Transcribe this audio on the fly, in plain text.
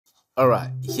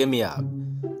Alright, hear me out.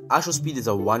 IShowSpeed is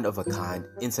a one-of-a-kind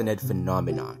internet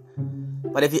phenomenon.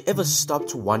 But have you ever stopped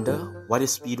to wonder what if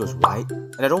speed was right?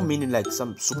 And I don't mean in like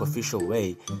some superficial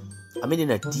way. I mean in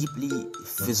a deeply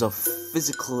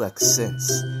physical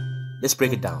sense. Let's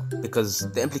break it down, because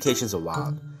the implications are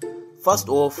wild. First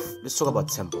off, let's talk about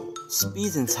tempo.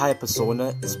 Speed's entire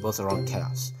persona is built around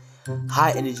chaos.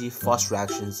 High energy, fast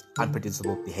reactions,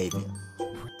 unpredictable behavior.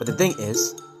 But the thing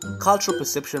is, cultural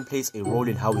perception plays a role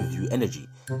in how we view energy.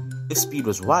 If Speed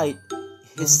was right,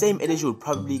 his same energy would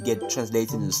probably get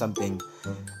translated into something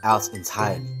else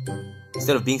entirely.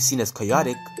 Instead of being seen as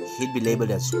chaotic, he'd be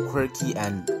labeled as quirky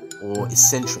or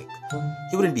eccentric.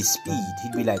 He wouldn't be Speed,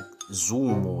 he'd be like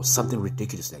Zoom or something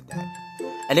ridiculous like that.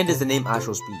 And then there's the name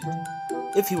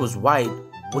IShowSpeed. If he was white,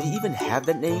 would he even have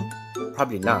that name?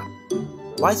 Probably not.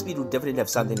 White Speed would definitely have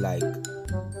something like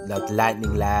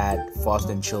Lightning Lad, Fast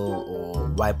and Chill, or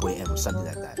White Boy M or something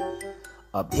like that.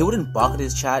 He wouldn't bark at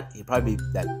his chat. He'd probably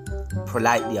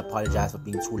politely apologize for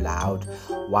being too loud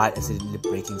while accidentally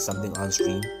breaking something on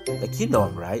stream. You know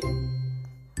him, right?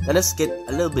 Now let's get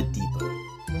a little bit deeper.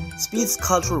 Speed's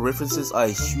cultural references are a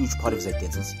huge part of his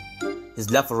identity.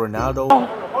 His love for Ronaldo.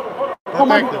 Oh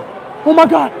my god! Oh my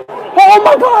god! Oh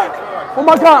my god! Oh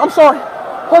my god! I'm sorry.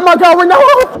 Oh my god,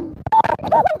 Ronaldo!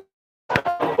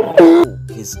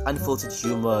 His unfiltered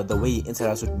humor, the way he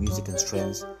interacts with music and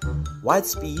trends. White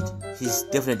Speed, he's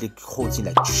definitely quoting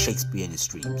like Shakespeare in his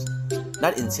streams.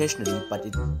 Not intentionally, but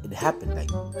it happened.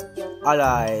 Like,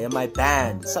 "Alright, in my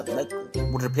band," something like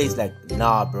would replace like,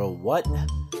 "Nah, bro, what?"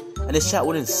 And his chat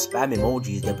wouldn't spam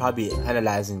emojis. They're probably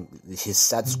analyzing his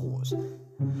SAT scores.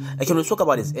 And can we talk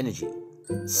about his energy?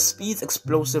 Speed's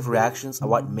explosive reactions are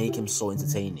what make him so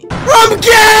entertaining.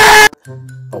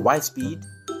 But White Speed,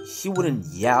 he wouldn't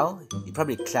yell. He'd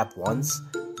probably clap once,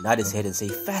 nod his head and say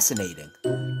fascinating.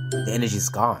 The energy's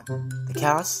gone. The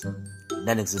chaos,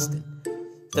 non-existent.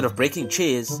 Instead of breaking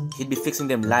chairs, he'd be fixing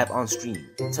them live on stream,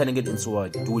 turning it into a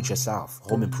do-it-yourself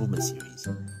home improvement series.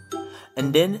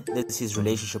 And then there's his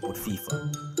relationship with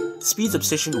FIFA. Speed's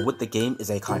obsession with the game is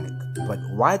iconic, but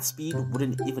White Speed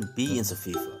wouldn't even be into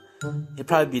FIFA. He'd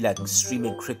probably be like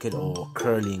streaming cricket or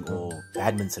curling or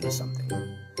badminton or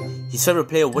something. His favorite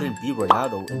player wouldn't be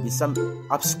Ronaldo, it'd be some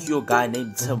obscure guy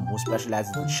named Tim who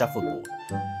specializes in shuffleboard.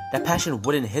 That passion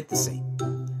wouldn't hit the same.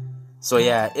 So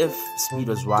yeah, if Speed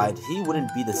was white, he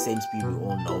wouldn't be the same Speed we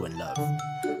all know and love.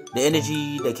 The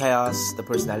energy, the chaos, the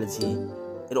personality,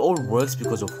 it all works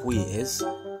because of who he is,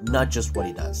 not just what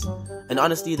he does. And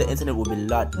honestly, the internet would be a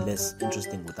lot less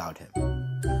interesting without him.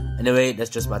 Anyway, that's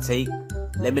just my take.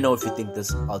 Let me know if you think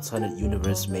this alternate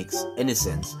universe makes any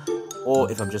sense,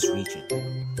 or if I'm just reaching.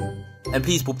 And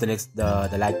please poop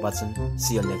the like button.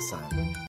 See you next time.